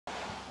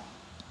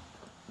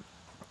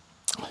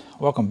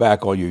Welcome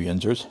back, all you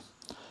Yinzers.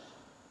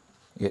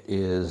 It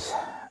is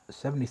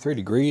 73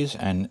 degrees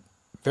and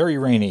very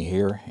rainy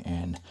here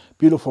in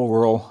beautiful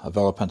rural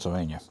Avella,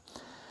 Pennsylvania.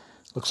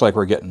 Looks like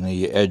we're getting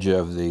the edge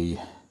of the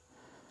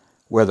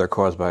weather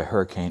caused by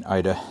Hurricane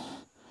Ida.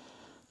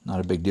 Not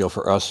a big deal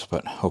for us,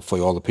 but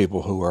hopefully all the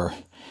people who are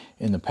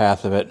in the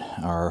path of it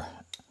are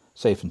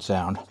safe and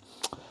sound.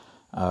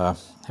 I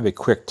have a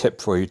quick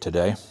tip for you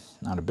today.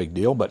 Not a big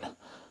deal, but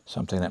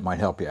something that might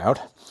help you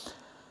out.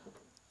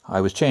 I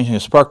was changing the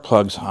spark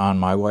plugs on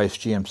my wife's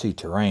GMC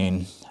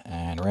Terrain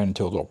and ran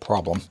into a little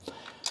problem.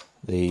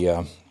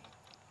 The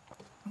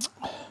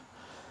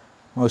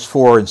most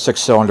 4- and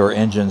 6-cylinder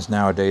engines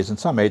nowadays, and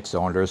some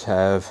 8-cylinders,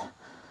 have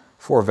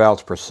 4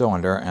 valves per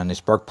cylinder, and the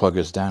spark plug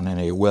is down in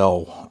a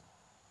well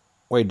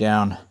way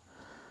down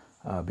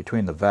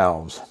between the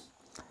valves.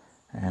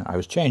 And I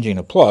was changing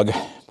the plug,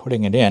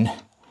 putting it in,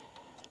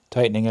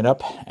 tightening it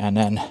up, and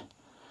then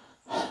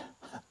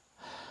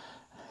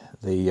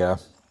the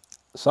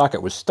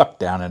socket was stuck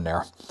down in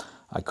there.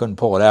 I couldn't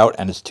pull it out,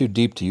 and it's too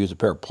deep to use a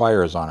pair of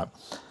pliers on it.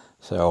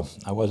 So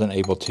I wasn't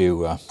able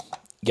to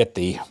get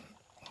the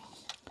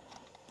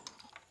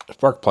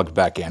spark plugs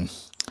back in.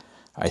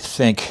 I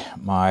think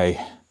the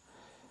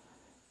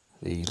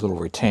little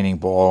retaining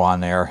ball on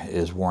there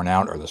is worn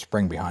out, or the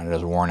spring behind it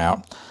is worn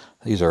out.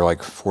 These are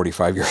like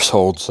 45 years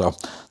old, so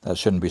that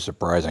shouldn't be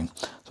surprising.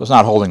 So it's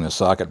not holding the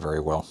socket very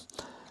well.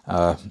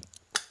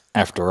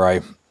 After I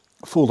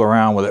fooled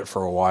around with it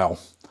for a while,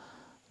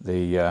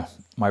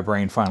 my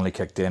brain finally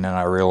kicked in, and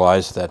I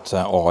realized that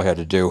all I had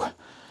to do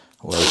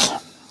was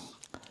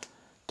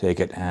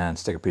take it and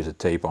stick a piece of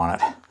tape on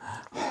it.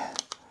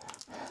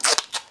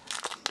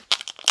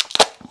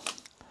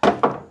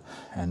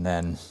 And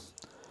then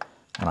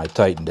when I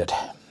tightened it,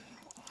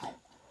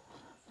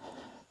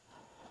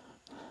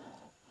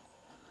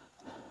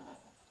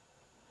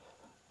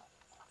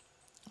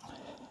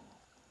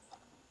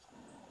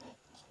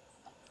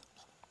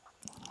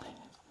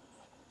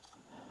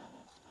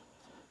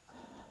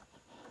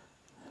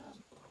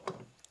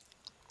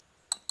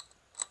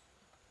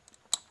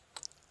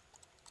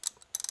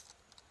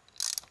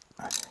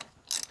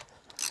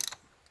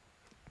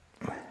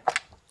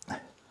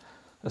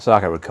 the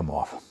socket would come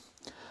off.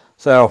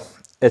 So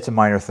it's a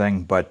minor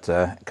thing, but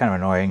kind of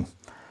annoying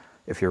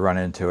if you run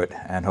into it,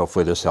 and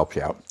hopefully this helps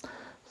you out.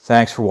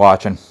 Thanks for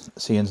watching.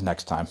 See you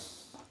next time.